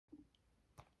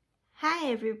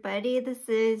Hi everybody, this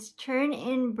is Churn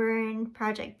and Burn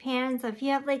Project Pan. So if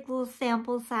you have like little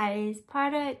sample size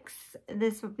products,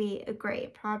 this would be a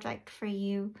great project for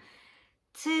you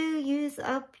to use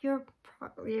up your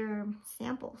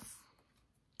samples.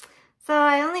 So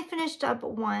I only finished up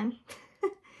one,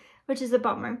 which is a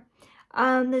bummer.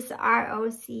 This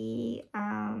ROC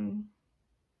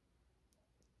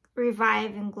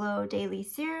Revive and Glow Daily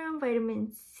Serum,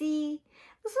 Vitamin C.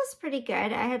 This was pretty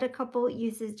good. I had a couple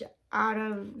uses out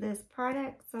of this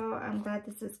product, so I'm glad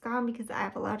this is gone because I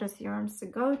have a lot of serums to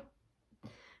go,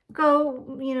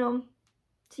 to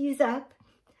use up.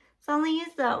 So I only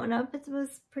used that one up. It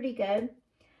was pretty good.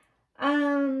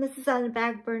 This is on the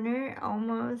back burner,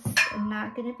 almost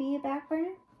not gonna be a back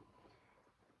burner.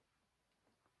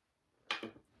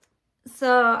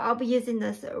 So I'll be using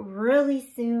this really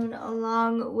soon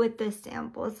along with the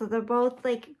sample. So they're both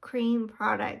like cream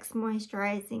products,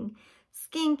 moisturizing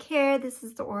skincare. This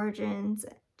is the Origins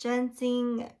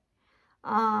Ginseng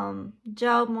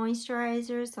gel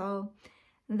moisturizer. So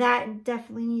that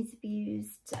definitely needs to be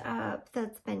used up.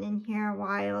 That's been in here a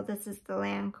while. This is the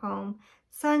Lancome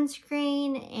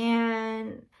sunscreen,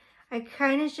 and I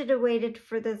kind of should have waited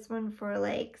for this one for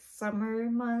like summer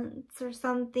months or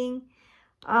something.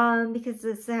 Because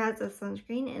this has a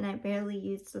sunscreen and I barely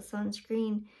use the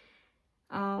sunscreen,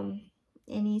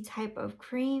 any type of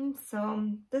cream.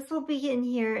 So this will be in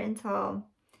here until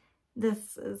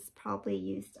this is probably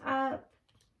used up.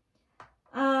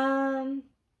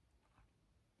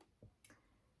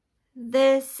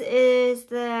 This is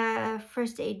the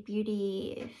First Aid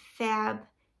Beauty Fab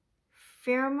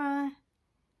Firma,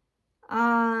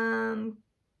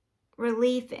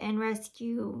 Relief and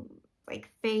Rescue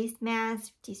like face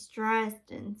mask,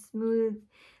 de-stressed and smooth.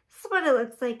 This is what it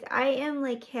looks like. I am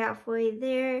like halfway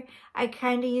there. I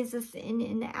kind of use this in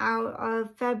and out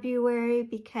of February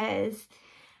because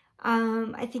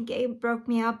I think it broke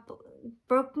me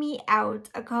out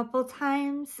a couple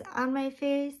times on my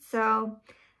face. So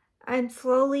I'm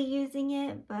slowly using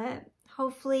it, but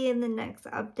hopefully in the next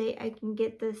update I can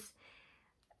get this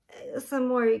some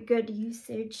more good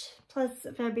usage. Plus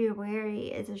February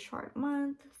is a short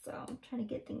month, so I'm trying to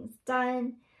get things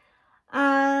done.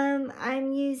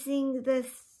 I'm using this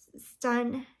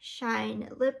Stun Shine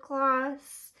lip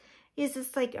gloss. Use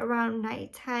this like around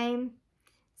nighttime,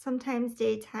 sometimes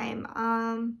daytime.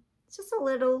 It's just a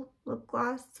little lip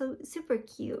gloss, so super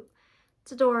cute.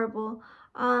 It's adorable.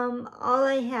 All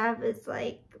I have is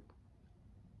like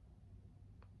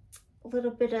a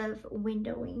little bit of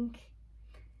window ink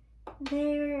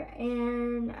there,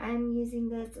 and I'm using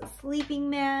this sleeping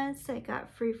mask I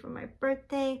got free for my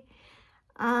birthday.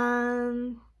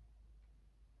 Has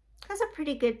a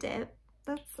pretty good dip.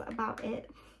 That's about it.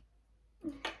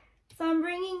 So I'm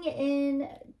bringing in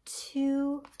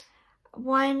two.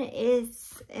 One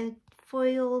is a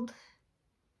foiled,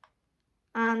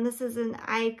 this is an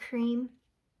eye cream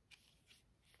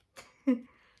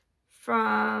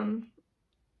from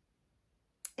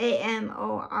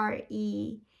AMORE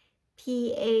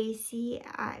PACI,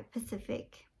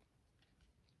 Pacific.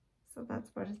 So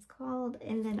that's what it's called.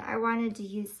 And then I wanted to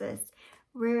use this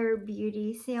Rare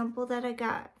Beauty sample that I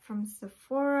got from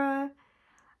Sephora.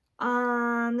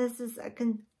 This is a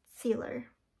concealer.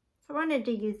 So I wanted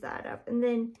to use that up. And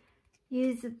then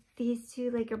use these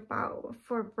two like about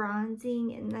for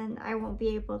bronzing. And then I won't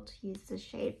be able to use the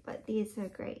shade, but these are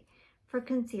great for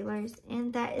concealers.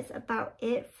 And that is about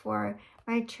it for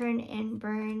my Churn and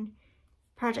Burn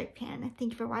Project Pan.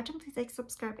 Thank you for watching. Please like,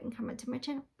 subscribe, and comment to my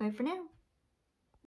channel. Bye for now.